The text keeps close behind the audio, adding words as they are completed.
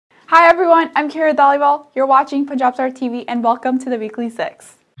Hi everyone, I'm Kirat Dhaliwal. You're watching Punjab Star TV and welcome to the Weekly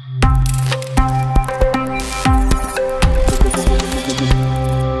 6.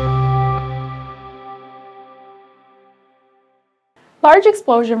 Large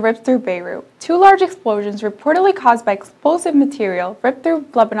explosion ripped through Beirut. Two large explosions reportedly caused by explosive material ripped through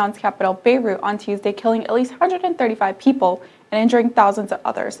Lebanon's capital Beirut on Tuesday, killing at least 135 people and injuring thousands of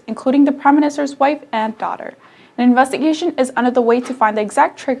others, including the Prime Minister's wife and daughter. An investigation is under the way to find the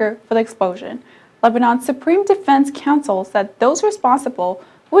exact trigger for the explosion. Lebanon's Supreme Defense Council said those responsible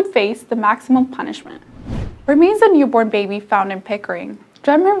would face the maximum punishment. Remains of a newborn baby found in Pickering.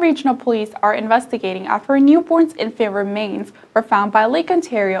 German Regional Police are investigating after a newborn's infant remains were found by Lake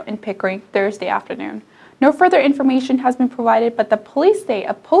Ontario in Pickering Thursday afternoon. No further information has been provided, but the police say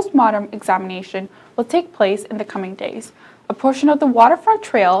a post-mortem examination will take place in the coming days. A portion of the waterfront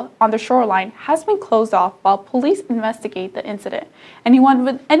trail on the shoreline has been closed off while police investigate the incident. Anyone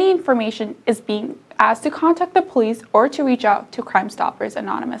with any information is being asked to contact the police or to reach out to Crime Stoppers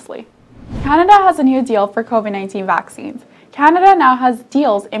anonymously. Canada has a new deal for COVID-19 vaccines. Canada now has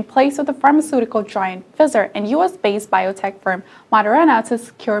deals in place with the pharmaceutical giant Pfizer and US-based biotech firm Moderna to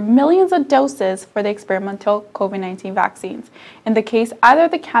secure millions of doses for the experimental COVID-19 vaccines, in the case either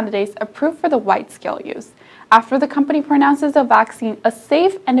of the candidates approved for the wide-scale use. After the company pronounces the vaccine as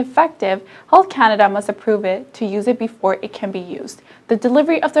safe and effective, Health Canada must approve it to use it before it can be used. The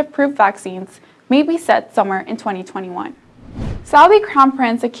delivery of the approved vaccines may be set somewhere in 2021. Saudi Crown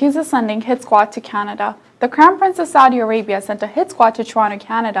Prince accuses sending hit squad to Canada. The Crown Prince of Saudi Arabia sent a hit squad to Toronto,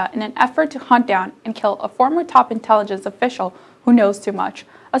 Canada in an effort to hunt down and kill a former top intelligence official who knows too much.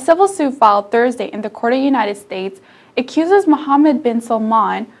 A civil suit filed Thursday in the Court of the United States accuses Mohammed bin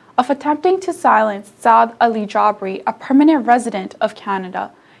Salman of attempting to silence Saad Ali Jabri, a permanent resident of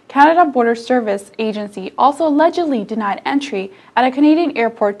Canada. Canada Border Service Agency also allegedly denied entry at a Canadian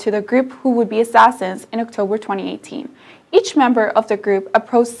airport to the group who would be assassins in October 2018. Each member of the group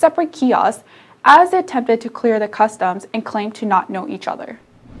approached separate kiosks as they attempted to clear the customs and claimed to not know each other.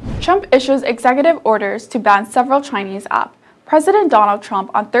 Trump issues executive orders to ban several Chinese apps. President Donald Trump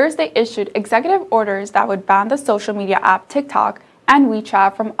on Thursday issued executive orders that would ban the social media app TikTok and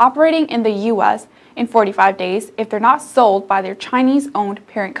WeChat from operating in the U.S. in 45 days if they're not sold by their Chinese-owned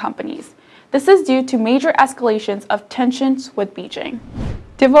parent companies. This is due to major escalations of tensions with Beijing.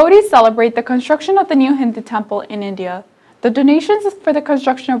 Devotees celebrate the construction of the new Hindu temple in India. The donations for the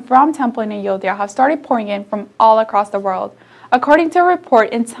construction of Ram Temple in Ayodhya have started pouring in from all across the world. According to a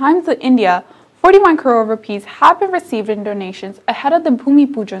report in Times of India, 41 crore rupees have been received in donations ahead of the Bhumi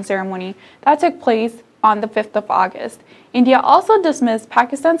Pujan ceremony that took place on the 5th of August. India also dismissed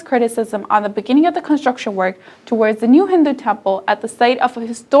Pakistan's criticism on the beginning of the construction work towards the new Hindu temple at the site of a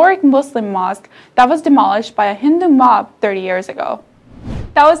historic Muslim mosque that was demolished by a Hindu mob 30 years ago.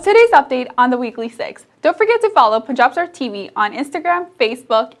 That was today's update on the Weekly 6. Don't forget to follow Punjab Star TV on Instagram,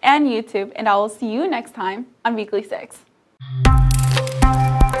 Facebook, and YouTube, and I will see you next time on Weekly 6.